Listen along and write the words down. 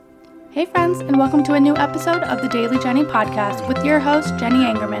Hey friends, and welcome to a new episode of the Daily Jenny podcast with your host, Jenny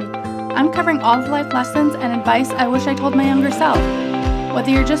Angerman. I'm covering all the life lessons and advice I wish I told my younger self. Whether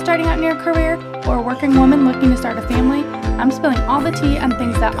you're just starting out in your career or a working woman looking to start a family, I'm spilling all the tea on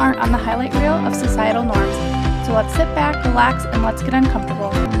things that aren't on the highlight reel of societal norms. So let's sit back, relax, and let's get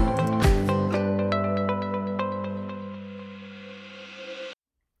uncomfortable.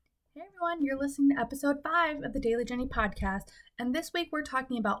 Hey everyone, you're listening to episode 5 of the Daily Jenny podcast, and this week we're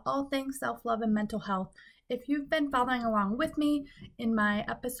talking about all things self-love and mental health. If you've been following along with me, in my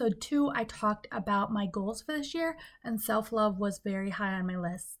episode 2, I talked about my goals for this year, and self-love was very high on my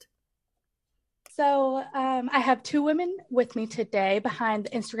list. So I have 2 women with me today behind the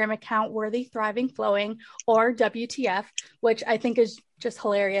Instagram account Worthy, Thriving, Flowing, or WTF, which I think is just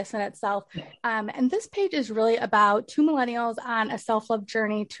hilarious in itself. And this page is really about 2 millennials on a self-love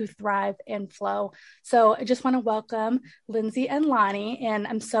journey to thrive and flow. So I just want to welcome Lindsay and Lonnie, and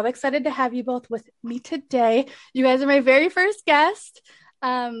I'm so excited to have you both with me today. You guys are my very first guest,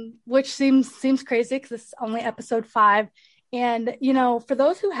 which seems crazy because this is only episode 5. And, you know, for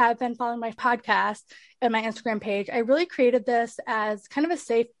those who have been following my podcast and my Instagram page, I really created this as kind of a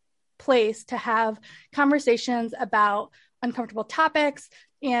safe place to have conversations about uncomfortable topics.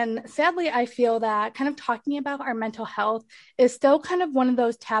 And sadly, I feel that kind of talking about our mental health is still kind of one of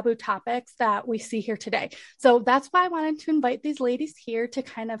those taboo topics that we see here today. So that's why I wanted to invite these ladies here to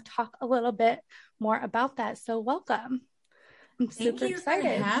kind of talk a little bit more about that. So welcome. I'm super excited.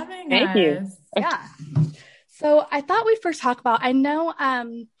 Thank you for having us. Thank you. Yeah. So I thought we'd first talk about, I know,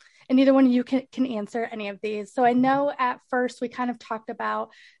 and neither one of you can answer any of these. So I know at first we kind of talked about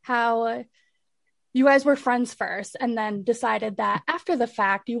how you guys were friends first and then decided that after the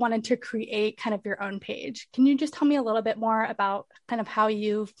fact, you wanted to create kind of your own page. Can you just tell me a little bit more about kind of how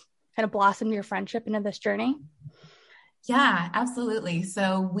you've kind of blossomed your friendship into this journey? Yeah, absolutely.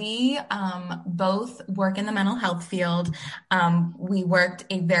 So we both work in the mental health field. We worked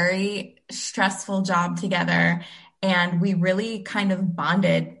a very stressful job together, and we really kind of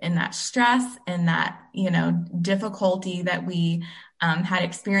bonded in that stress and that, difficulty that we had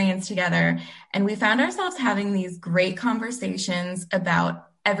experienced together. And we found ourselves having these great conversations about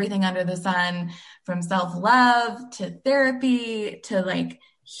everything under the sun, from self-love to therapy to like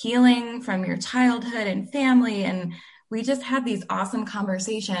healing from your childhood and family. And we just had these awesome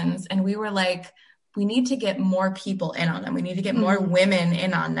conversations, and we were like, we need to get more people in on them. We need to get more women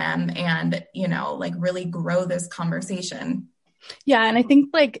in on them and, really grow this conversation. Yeah. And I think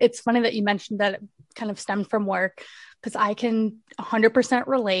it's funny that you mentioned that it kind of stemmed from work, because I can 100%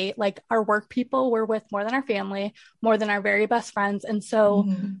 relate. Our work people we're with more than our family, more than our very best friends. And so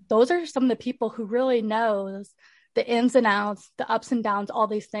those are some of the people who really knows the ins and outs, the ups and downs, all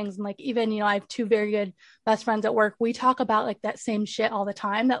these things. And even, I have 2 very good best friends at work. We talk about that same shit all the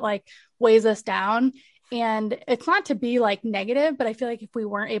time that weighs us down. And it's not to be negative, but I feel if we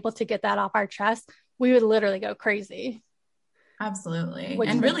weren't able to get that off our chest, we would literally go crazy. Absolutely.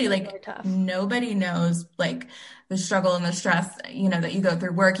 And really nobody knows the struggle and the stress, that you go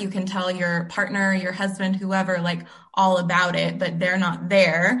through work. You can tell your partner, your husband, whoever, all about it, but they're not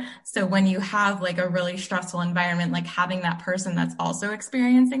there. So when you have a really stressful environment, having that person that's also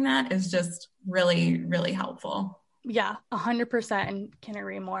experiencing that is just really, really helpful. Yeah, 100%. And can't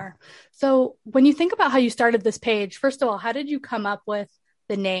agree more. So when you think about how you started this page, first of all, how did you come up with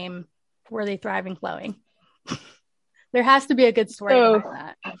the name Worthy, Thriving, Flowing? There has to be a good story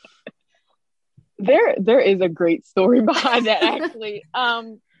behind that. There is a great story behind that, actually.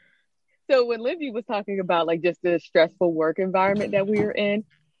 So when Lindsay was talking about just the stressful work environment that we were in,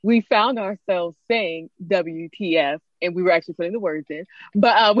 we found ourselves saying WTF, and we were actually putting the words in,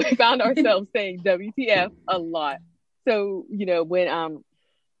 but we found ourselves saying WTF a lot. So, when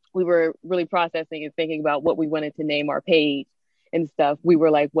we were really processing and thinking about what we wanted to name our page and stuff, we were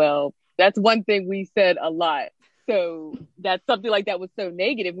like, well, that's one thing we said a lot. So that's something that was so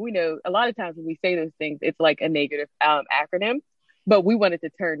negative. We know a lot of times when we say those things, it's a negative acronym, but we wanted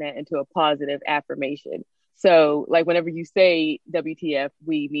to turn that into a positive affirmation. So whenever you say WTF,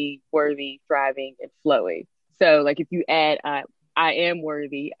 we mean worthy, thriving, and flowing. So if you add, I am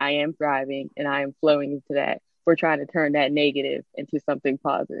worthy, I am thriving, and I am flowing into that, we're trying to turn that negative into something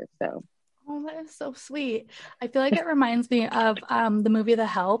positive. So. Oh, that is so sweet. I feel it reminds me of the movie The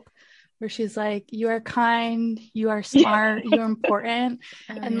Help, where she's you are kind, you are smart, you're important.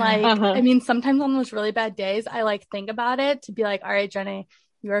 And I mean, sometimes on those really bad days, I think about it to be all right, Jenny,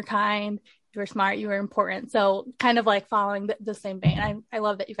 you are kind, you are smart, you are important. So kind of following the same vein. I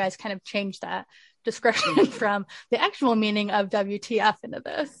love that you guys kind of changed that description from the actual meaning of WTF into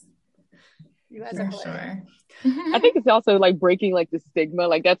this. You guys For are hilarious. sure. I think it's also like breaking like the stigma.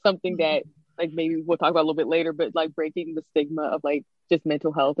 Like that's something that like maybe we'll talk about a little bit later, but like breaking the stigma of like just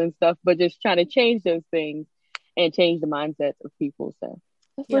mental health and stuff, but just trying to change those things and change the mindsets of people. So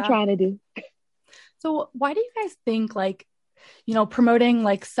that's what we're Yeah. trying to do. So why do you guys think like, promoting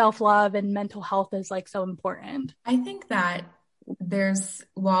like self-love and mental health is like so important? I think that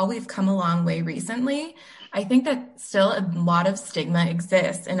while we've come a long way recently, I think that still a lot of stigma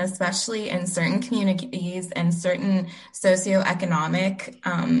exists, and especially in certain communities and certain socioeconomic,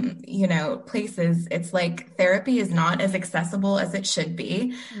 places, it's like therapy is not as accessible as it should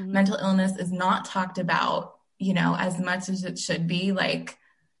be. Mm-hmm. Mental illness is not talked about, as much as it should be. Like,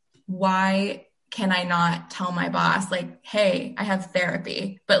 why can I not tell my boss, like, hey, I have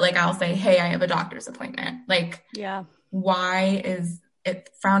therapy, but like, I'll say, hey, I have a doctor's appointment. Like, Yeah. why is it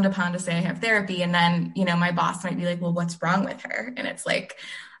frowned upon to say I have therapy? And then, my boss might be like, well, what's wrong with her? And it's like,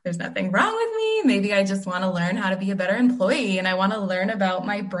 there's nothing wrong with me. Maybe I just want to learn how to be a better employee. And I want to learn about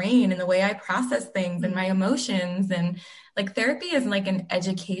my brain and the way I process things and my emotions. And like therapy is like an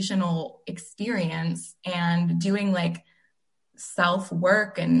educational experience, and doing like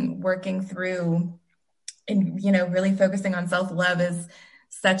self-work and working through and, really focusing on self-love is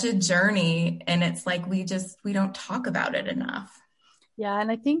such a journey. And it's like, we don't talk about it enough. Yeah.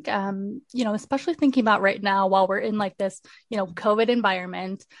 And I think, especially thinking about right now while we're in like this, COVID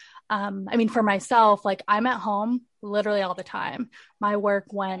environment. For myself, like I'm at home literally all the time. My work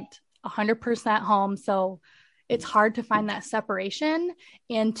went 100% home. So it's hard to find that separation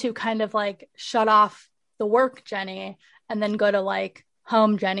and to kind of like shut off the work Jenny and then go to like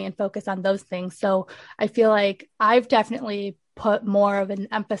home Jenny and focus on those things. So I feel like I've definitely put more of an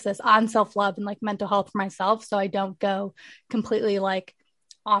emphasis on self-love and like mental health for myself, so I don't go completely like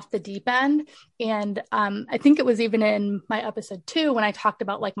off the deep end. And I think it was even in my episode 2 when I talked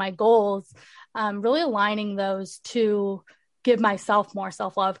about like my goals, really aligning those to give myself more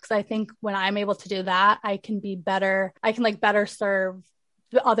self-love, because I think when I'm able to do that, I can better serve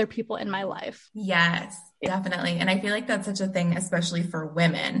the other people in my life. Yes, definitely. And I feel like that's such a thing, especially for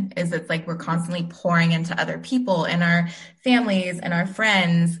women, is it's like we're constantly pouring into other people and our families and our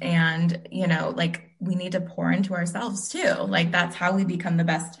friends. And, like we need to pour into ourselves too. Like that's how we become the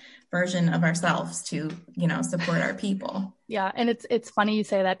best version of ourselves to, support our people. Yeah. And it's funny you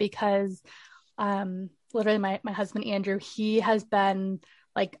say that, because literally my husband, Andrew, he has been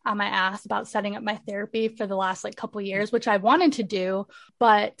like on my ass about setting up my therapy for the last like couple of years, which I wanted to do.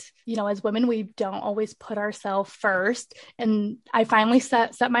 But, as women, we don't always put ourselves first. And I finally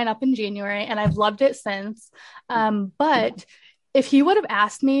set mine up in January, and I've loved it since. But if he would have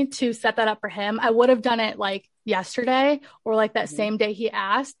asked me to set that up for him, I would have done it like yesterday or like that same day he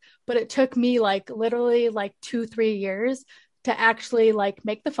asked. But it took me like literally like 2-3 years to actually like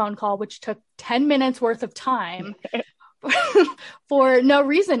make the phone call, which took 10 minutes worth of time for no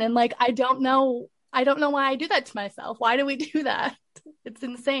reason. And like, I don't know why I do that to myself. Why do we do that? It's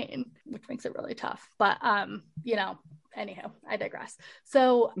insane, which makes it really tough. But, anyhow, I digress.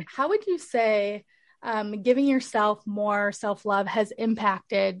 So how would you say giving yourself more self-love has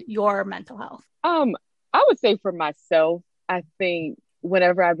impacted your mental health? I would say for myself, I think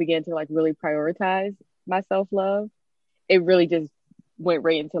whenever I began to like really prioritize my self-love, it really just went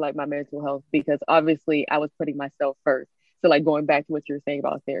right into like my mental health, because obviously I was putting myself first. So like going back to what you were saying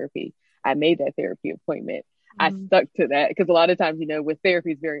about therapy, I made that therapy appointment. I stuck to that, because a lot of times, with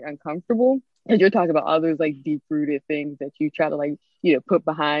therapy is very uncomfortable, and you're talking about all those like deep rooted things that you try to like, put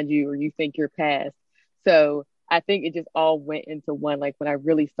behind you, or you think you're past. So I think it just all went into one, like when I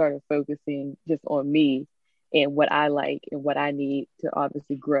really started focusing just on me and what I like and what I need to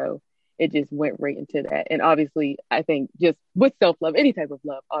obviously grow. It just went right into that. And obviously, I think just with self-love, any type of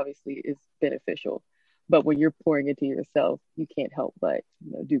love obviously is beneficial. But when you're pouring into yourself, you can't help but,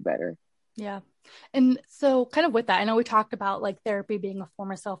 do better. Yeah. And so kind of with that, I know we talked about like therapy being a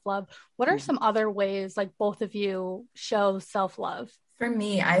form of self-love. What are some other ways like both of you show self-love? For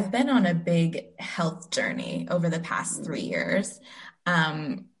me, I've been on a big health journey over the past 3 years.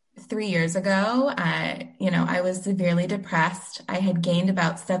 3 years ago, I was severely depressed. I had gained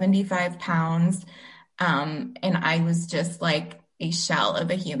about 75 pounds, and I was just like a shell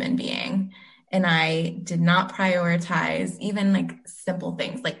of a human being. And I did not prioritize even like simple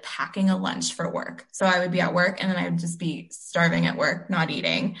things like packing a lunch for work. So I would be at work and then I would just be starving at work, not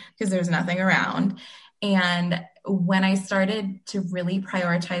eating because there's nothing around. And when I started to really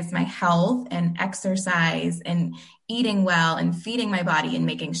prioritize my health and exercise and eating well and feeding my body and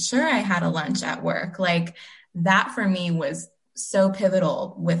making sure I had a lunch at work, like that for me was so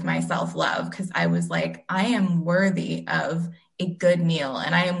pivotal with my self-love, because I was like, I am worthy of a good meal,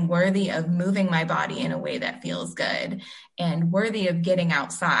 and I am worthy of moving my body in a way that feels good, and worthy of getting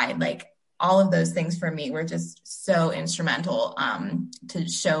outside. Like, all of those things for me were just so instrumental to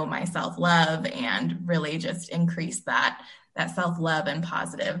show my self-love and really just increase that self-love and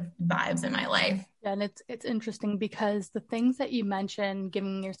positive vibes in my life. Yeah, and it's interesting because the things that you mentioned,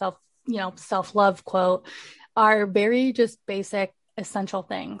 giving yourself, self-love quote, are very just basic, essential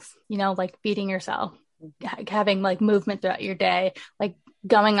things, like feeding yourself, having like movement throughout your day, like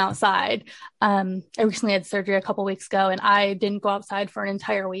going outside. I recently had surgery a couple weeks ago, and I didn't go outside for an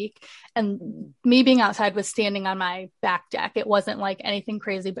entire week. And me being outside was standing on my back deck. It wasn't like anything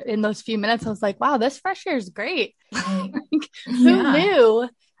crazy, but in those few minutes, I was like, wow, this fresh air is great. Right. Who knew?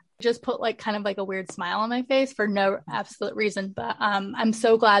 Just put like kind of like a weird smile on my face for no absolute reason. But I'm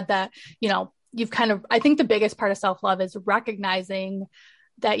so glad that, you've kind of, I think the biggest part of self-love is recognizing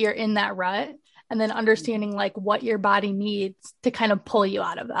that you're in that rut, and then understanding like what your body needs to kind of pull you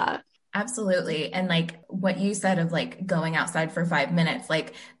out of that. Absolutely. And like what you said of like going outside for 5 minutes,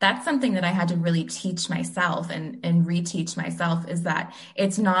 like that's something that I had to really teach myself and reteach myself, is that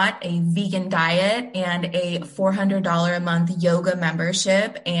it's not a vegan diet and a $400 a month yoga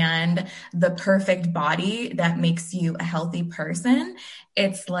membership and the perfect body that makes you a healthy person.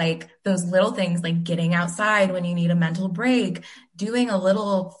 It's like those little things, like getting outside when you need a mental break, doing a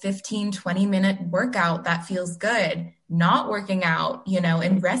little 15-20 minute workout that feels good, not working out,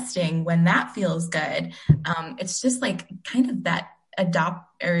 and resting when that feels good. It's just like kind of that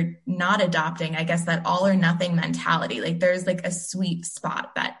not adopting, I guess, that all or nothing mentality. Like there's like a sweet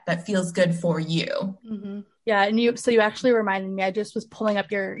spot that feels good for you. Mm-hmm. Yeah. And you actually reminded me, I just was pulling up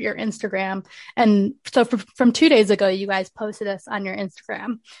your Instagram. And so from 2 days ago, you guys posted this on your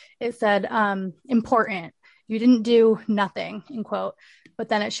Instagram. It said, important. You didn't do nothing, in quote, but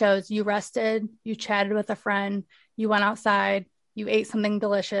then it shows you rested, you chatted with a friend, you went outside, you ate something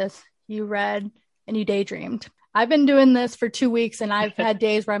delicious, you read, and you daydreamed. I've been doing this for 2 weeks, and I've had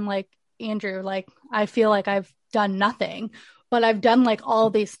days where I'm like, Andrew, like, I feel like I've done nothing, but I've done like all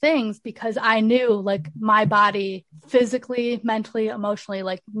these things because I knew like my body physically, mentally, emotionally,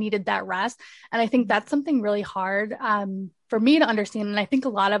 like needed that rest. And I think that's something really hard for me to understand. And I think a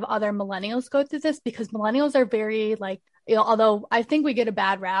lot of other millennials go through this, because millennials are very like, although I think we get a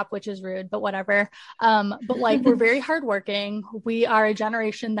bad rap, which is rude, but whatever. But like, we're very hardworking. We are a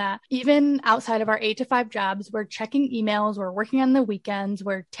generation that even outside of our 8 to 5 jobs, we're checking emails, we're working on the weekends,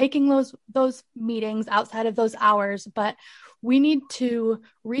 we're taking those meetings outside of those hours, but we need to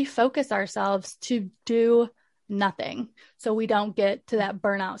refocus ourselves to do nothing so we don't get to that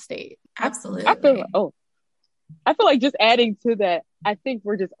burnout state. Absolutely. I feel like just adding to that, I think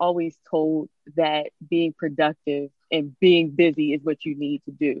we're just always told that being productive and being busy is what you need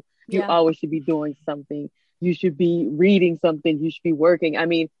to do. You always should be doing something. You should be reading something. You should be working. I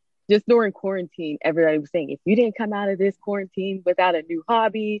mean, just during quarantine, everybody was saying, if you didn't come out of this quarantine without a new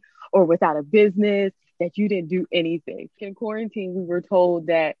hobby or without a business, that you didn't do anything. In quarantine, we were told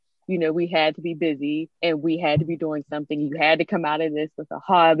that, we had to be busy and we had to be doing something. You had to come out of this with a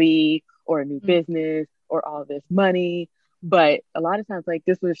hobby or a new business or all this money. But a lot of times, like,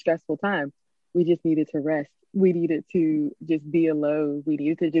 this was a stressful time. We just needed to rest. We needed to just be alone. We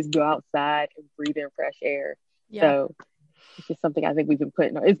needed to just go outside and breathe in fresh air. Yeah. So it's just something I think it's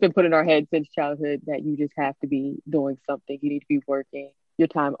been put in our head since childhood, that you just have to be doing something. You need to be working. Your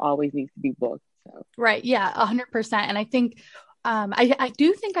time always needs to be booked. So. Right. Yeah, 100%. And I think, I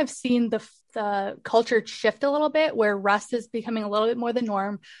do think I've seen the culture shift a little bit, where rest is becoming a little bit more the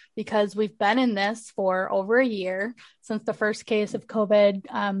norm, because we've been in this for over a year since the first case of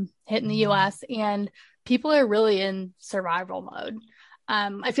COVID hit in the US, and people are really in survival mode.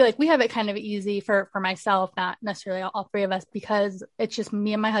 I feel like we have it kind of easy for myself, not necessarily all 3 of us, because it's just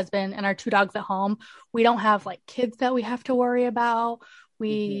me and my husband and our 2 dogs at home. We don't have like kids that we have to worry about.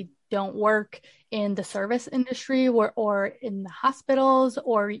 We don't work in the service industry or in the hospitals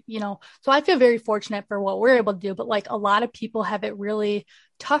or, so I feel very fortunate for what we're able to do, but like a lot of people have it really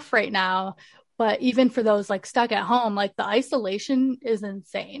tough right now. But even for those like stuck at home, like the isolation is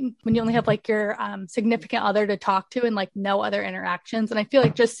insane when you only have like your significant other to talk to and like no other interactions. And I feel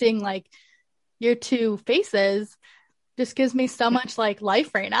like just seeing like your 2 faces just gives me so much like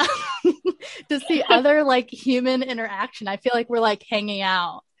life right now to see other like human interaction. I feel like we're like hanging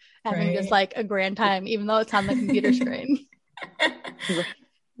out, having just like a grand time, even though it's on the computer screen.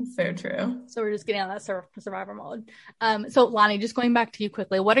 So true. So we're just getting on that survivor mode. So Lonnie, just going back to you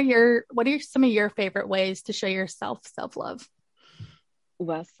quickly, what are some of your favorite ways to show yourself self-love?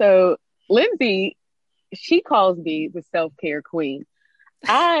 Well, so Lindsay she calls me the self-care queen.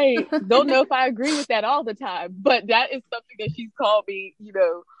 I don't know if I agree with that all the time, but that is something that she's called me,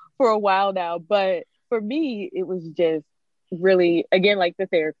 for a while now. But for me, it was just really, again, like the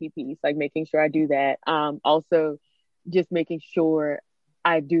therapy piece, like making sure I do that. Also just making sure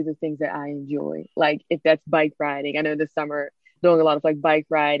I do the things that I enjoy. Like if that's bike riding, I know this summer doing a lot of like bike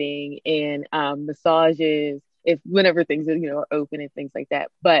riding and massages, if whenever things are open and things like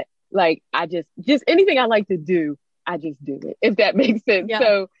that. But like I just anything I like to do, I just do it, if that makes sense. Yeah.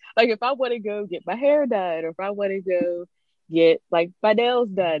 So like if I want to go get my hair done, or if I want to go get like my nails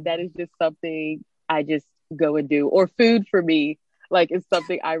done, that is just something I just go and do. Or food for me, like it's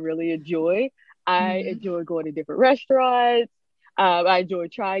something I really enjoy. I enjoy going to different restaurants. I enjoy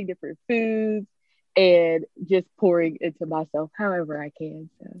trying different foods and just pouring into myself however I can.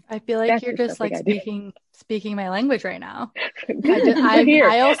 So I feel like you're just like speaking my language right now. I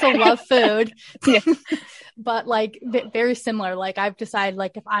I also love food, Yeah. but like very similar. Like I've decided,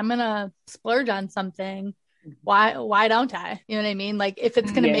 like if I'm gonna splurge on something, why don't I? You know what I mean? Like if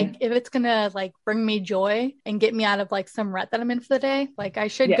it's gonna like bring me joy and get me out of like some rut that I'm in for the day, like I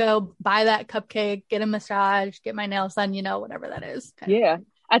should go buy that cupcake, get a massage, get my nails done, whatever that is. Yeah.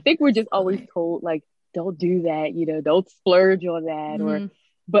 I think we're just always told like, don't do that, don't splurge on that.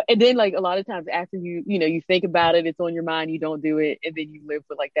 And then like a lot of times after you think about it, it's on your mind, you don't do it. And then you live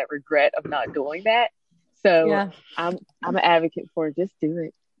with like that regret of not doing that. So I'm an advocate for just do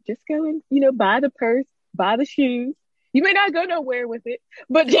it. Just go and, buy the purse, buy the shoes. You may not go nowhere with it,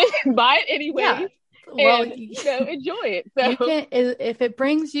 but just buy it anyway. Yeah. Well, and, enjoy it. So if it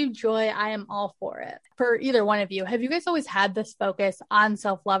brings you joy, I am all for it. For either one of you, have you guys always had this focus on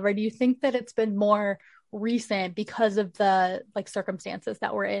self-love, or do you think that it's been more recent because of the like circumstances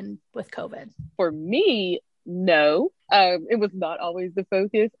that we're in with COVID? For me, no. It was not always the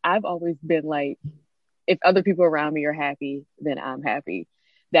focus. I've always been like, if other people around me are happy, then I'm happy.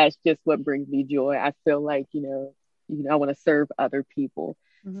 That's just what brings me joy. I feel like, I want to serve other people.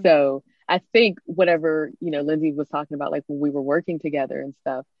 Mm-hmm. So I think whatever, Lindsay was talking about, like when we were working together and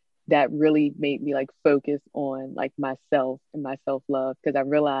stuff, that really made me like focus on like myself and my self-love, because I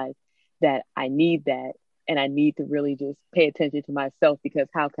realized that I need that. And I need to really just pay attention to myself, because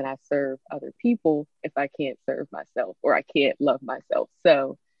how can I serve other people if I can't serve myself, or I can't love myself?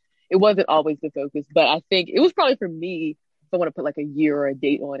 So it wasn't always the focus, but I think it was probably for me, if I want to put like a year or a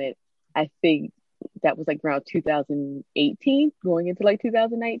date on it, I think that was like around 2018 going into like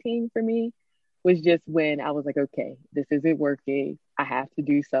 2019 for me, was just when I was like, okay, this isn't working. I have to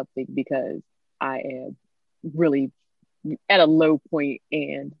do something, because I am really at a low point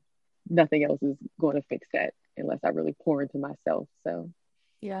and nothing else is going to fix that unless I really pour into myself. So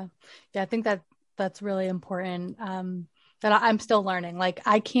yeah, I think that's really important. That I'm still learning. Like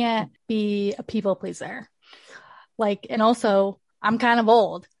I can't be a people pleaser. Like, and also I'm kind of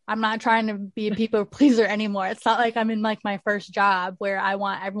old. I'm not trying to be a people pleaser anymore. It's not like I'm in like my first job where I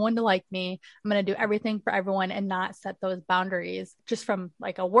want everyone to like me. I'm going to do everything for everyone and not set those boundaries just from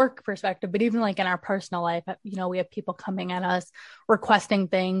like a work perspective. But even like in our personal life, we have people coming at us requesting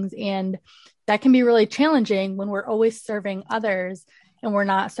things, and that can be really challenging when we're always serving others and we're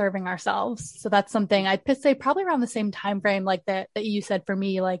not serving ourselves. So that's something I'd say probably around the same time frame like that you said. For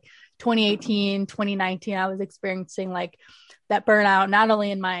me, like 2018, 2019, I was experiencing like that burnout, not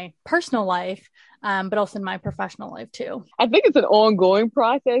only in my personal life, but also in my professional life too. I think it's an ongoing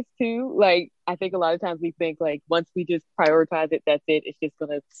process too. Like, I think a lot of times we think like, once we just prioritize it, that's it. It's just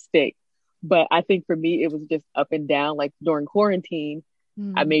going to stick. But I think for me, it was just up and down. Like during quarantine,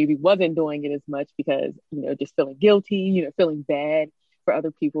 I maybe wasn't doing it as much because, just feeling guilty, feeling bad for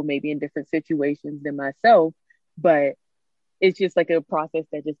other people, maybe in different situations than myself. But it's just like a process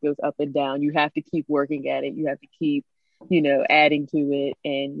that just goes up and down. You have to keep working at it. You have to keep, adding to it.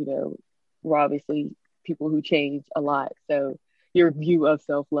 And, we're obviously people who change a lot. So your view of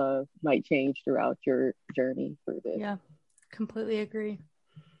self-love might change throughout your journey through this. Yeah, completely agree.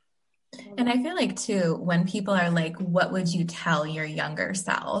 And I feel like too, when people are like, what would you tell your younger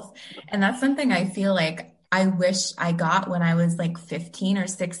self? And that's something I feel like I wish I got when I was like 15 or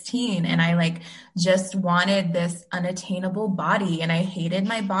 16, and I like just wanted this unattainable body, and I hated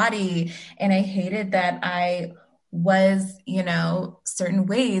my body, and I hated that I was, certain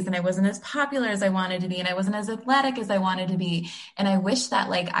ways, and I wasn't as popular as I wanted to be, and I wasn't as athletic as I wanted to be. And I wish that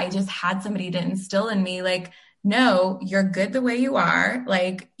like I just had somebody to instill in me like, no, you're good the way you are.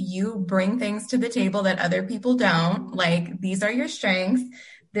 Like you bring things to the table that other people don't. Like these are your strengths.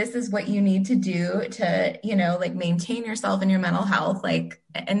 this is what you need to do to, you know, like maintain yourself and your mental health. Like,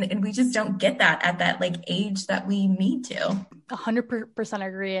 and we just don't get that at that like age that we need to. 100%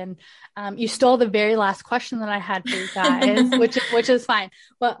 agree. And you stole the very last question that I had for you guys, which is fine.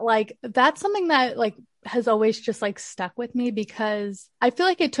 But like, that's something that like has always just like stuck with me, because I feel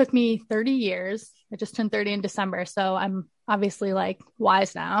like it took me 30 years. I just turned 30 in December. So I'm obviously like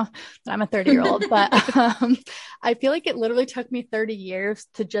wise now that I'm a 30-year-old, but I feel like it literally took me 30 years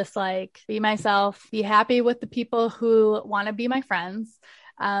to just like be myself, be happy with the people who want to be my friends.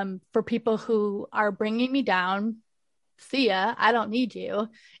 For people who are bringing me down, see ya, I don't need you,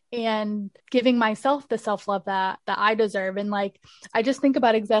 and giving myself the self-love that I deserve. And like, I just think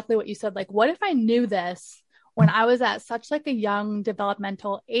about exactly what you said. Like, what if I knew this when I was at such like a young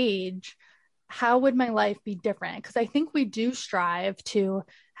developmental age? How would my life be different? Because I think we do strive to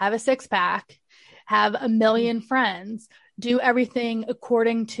have a six-pack, have a million friends, do everything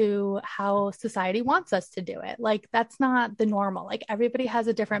according to how society wants us to do it. Like, that's not the normal. Like, everybody has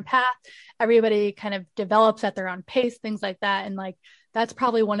a different path. Everybody kind of develops at their own pace, things like that. And like, that's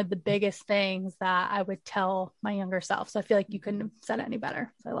probably one of the biggest things that I would tell my younger self. So I feel like you couldn't have said it any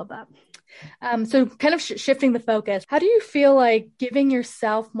better. So I love that. So kind of shifting the focus, how do you feel like giving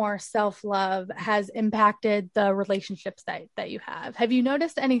yourself more self-love has impacted the relationships that you have? Have you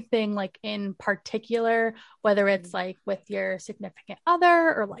noticed anything like in particular, whether it's like with your significant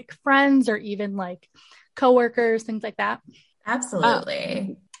other or like friends or even like coworkers, things like that?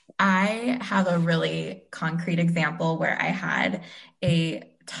 Absolutely. I have a really concrete example where I had a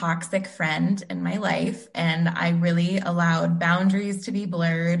toxic friend in my life and I really allowed boundaries to be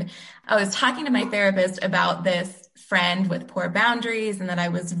blurred. I was talking to my therapist about this friend with poor boundaries and that I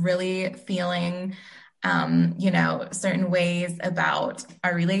was really feeling, certain ways about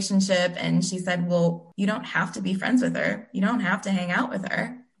our relationship. And she said, well, you don't have to be friends with her. You don't have to hang out with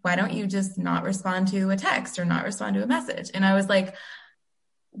her. Why don't you just not respond to a text or not respond to a message? And I was like,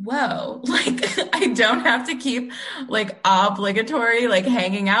 whoa, like I don't have to keep like obligatory, like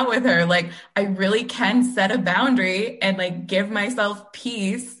hanging out with her. Like I really can set a boundary and like give myself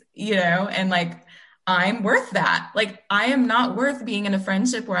peace, and like I'm worth that. Like I am not worth being in a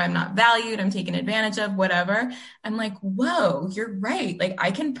friendship where I'm not valued, I'm taken advantage of, whatever. I'm like, whoa, you're right. Like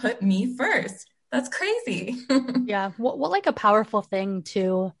I can put me first. That's crazy. Yeah. What like a powerful thing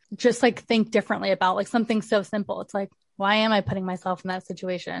to just like think differently about, like something so simple. It's like, why am I putting myself in that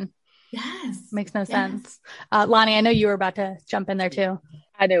situation? Yes. Makes no sense. Lonnie, I know you were about to jump in there too.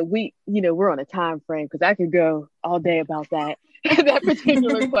 I know we're on a time frame because I could go all day about that, that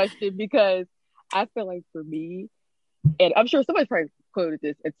particular question, because I feel like for me, and I'm sure somebody's probably quoted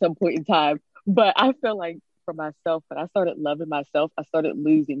this at some point in time, but I feel like for myself, when I started loving myself, I started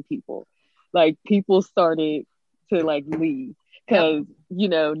losing people. Like people started to like leave because,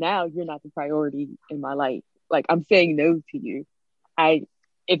 now you're not the priority in my life. Like I'm saying no to you. If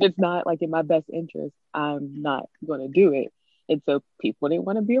it's not like in my best interest, I'm not going to do it. And so people didn't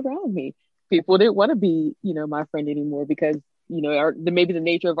want to be around me. People didn't want to be, my friend anymore because, maybe the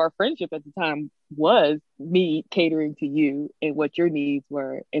nature of our friendship at the time was me catering to you and what your needs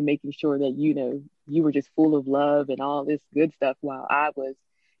were and making sure that, you were just full of love and all this good stuff while I was,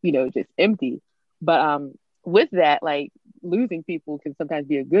 just empty. But with that, like losing people can sometimes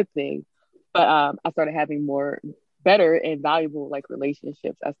be a good thing. But I started having more better and valuable like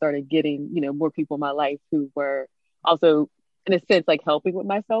relationships. I started getting, more people in my life who were also in a sense like helping with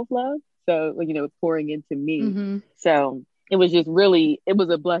my self-love. So, pouring into me. Mm-hmm. So it was just really, it was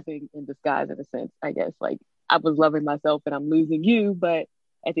a blessing in disguise in a sense, I guess. Like I was loving myself and I'm losing you, but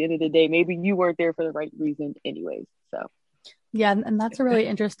at the end of the day, maybe you weren't there for the right reason anyways. So yeah, and that's a really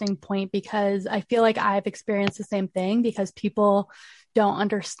interesting point because I feel like I've experienced the same thing because people don't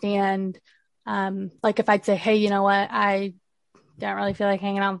understand. Like if I'd say, hey, you know what, I don't really feel like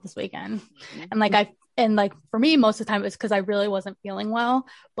hanging out this weekend. And like for me, most of the time it was because I really wasn't feeling well,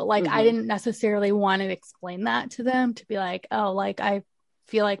 but like I didn't necessarily want to explain that to them to be like, oh, like I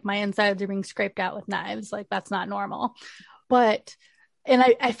feel like my insides are being scraped out with knives. Like that's not normal. And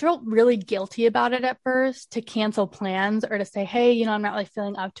I felt really guilty about it at first to cancel plans or to say, hey, I'm not really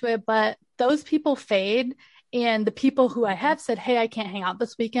feeling up to it. But those people fade. And the people who I have said, hey, I can't hang out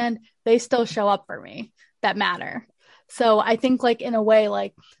this weekend, they still show up for me that matter. So I think like in a way,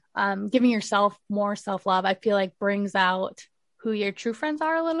 like giving yourself more self-love, I feel like brings out who your true friends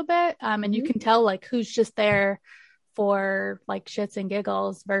are a little bit. And you can tell like who's just there for like shits and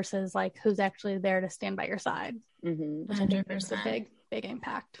giggles versus like who's actually there to stand by your side. Mm-hmm. Which I think makes a big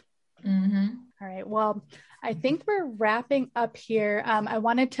impact. Mm-hmm. All right. Well, I think we're wrapping up here. I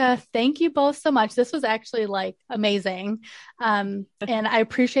wanted to thank you both so much. This was actually like amazing. And I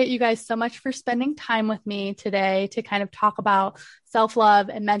appreciate you guys so much for spending time with me today to kind of talk about self-love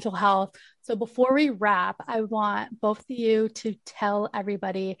and mental health. So before we wrap, I want both of you to tell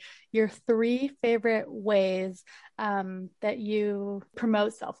everybody your 3 favorite ways that you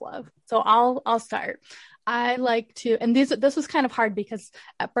promote self-love. So I'll start. I like to, and this was kind of hard because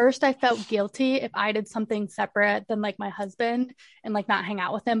at first I felt guilty if I did something separate than like my husband and like not hang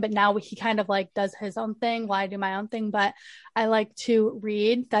out with him. But now he kind of like does his own thing while I do my own thing. But I like to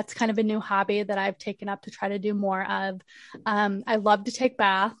read. That's kind of a new hobby that I've taken up to try to do more of. I love to take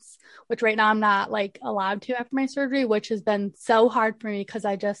baths, which right now I'm not like allowed to after my surgery, which has been so hard for me because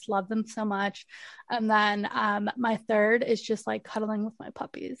I just love them so much. And then my third is just like cuddling with my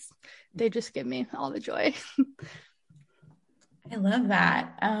puppies. They just give me all the joy. I love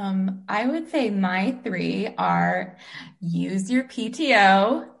that. I would say my 3 are use your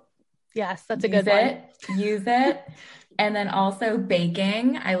PTO. Yes, that's a good one. Use it. And then also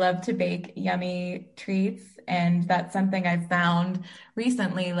baking. I love to bake yummy treats. And that's something I've found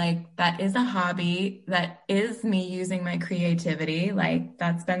recently, like that is a hobby that is me using my creativity. Like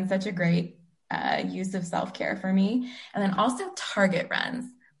that's been such a great use of self-care for me. And then also Target runs,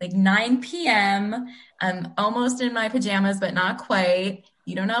 like 9 p.m. I'm almost in my pajamas, but not quite.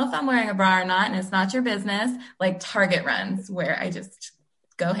 You don't know if I'm wearing a bra or not, and it's not your business. Like Target runs where I just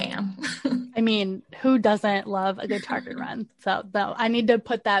go ham. I mean, who doesn't love a good Target run? So I need to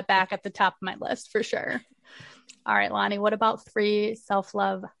put that back at the top of my list for sure. All right, Lonnie, what about 3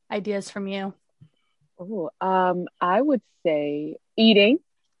 self-love ideas from you? Oh, I would say eating,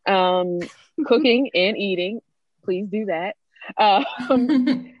 cooking and eating. Please do that.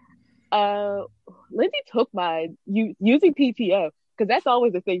 Lindsay took my using PTO because that's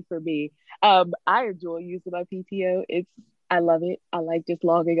always a thing for me. I enjoy using my PTO. I love it. I like just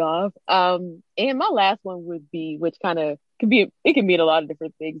logging off. And my last one would be, which kind of can mean a lot of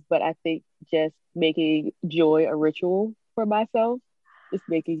different things, but I think just making joy a ritual for myself. Just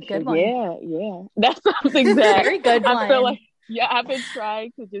making sure. Yeah. That's something that very good one. I feel like, I've been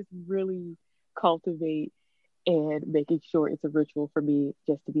trying to just really cultivate and making sure it's a ritual for me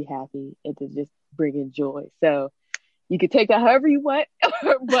just to be happy and to just bring in joy. So you can take that however you want,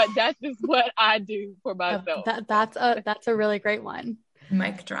 but that's just what I do for myself. That's a really great one.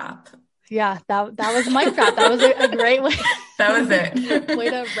 Mic drop. Yeah, that was a mic drop. That was a great way. That was it. Way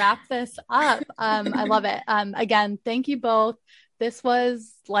to wrap this up. I love it. Again, thank you both. This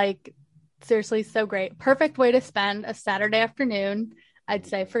was like seriously so great. Perfect way to spend a Saturday afternoon, I'd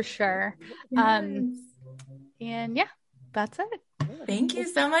say for sure. And yeah, that's it. Thank you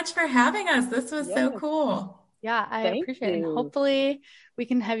so much for having us. This was so cool. Yeah, I appreciate it. And hopefully we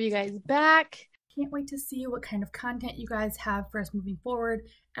can have you guys back. Can't wait to see what kind of content you guys have for us moving forward.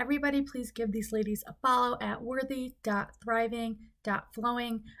 Everybody, please give these ladies a follow at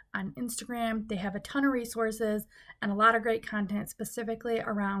worthy.thriving.flowing on Instagram. They have a ton of resources and a lot of great content specifically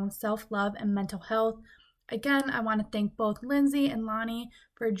around self-love and mental health. Again, I want to thank both Lindsay and Lonnie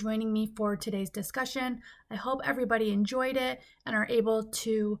for joining me for today's discussion. I hope everybody enjoyed it and are able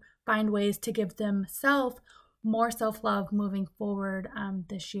to find ways to give themselves more self-love moving forward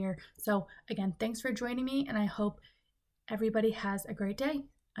this year. So again, thanks for joining me, and I hope everybody has a great day.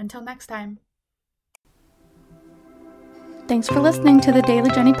 Until next time. Thanks for listening to the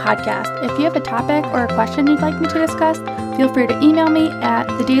Daily Jenny podcast. If you have a topic or a question you'd like me to discuss, feel free to email me at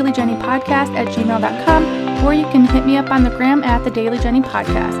thedailyjennypodcast@gmail.com, or you can hit me up on the gram at the Daily Jenny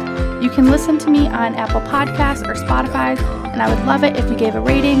Podcast. You can listen to me on Apple Podcasts or Spotify, and I would love it if you gave a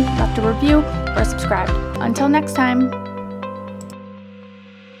rating, left a review, or subscribed. Until next time.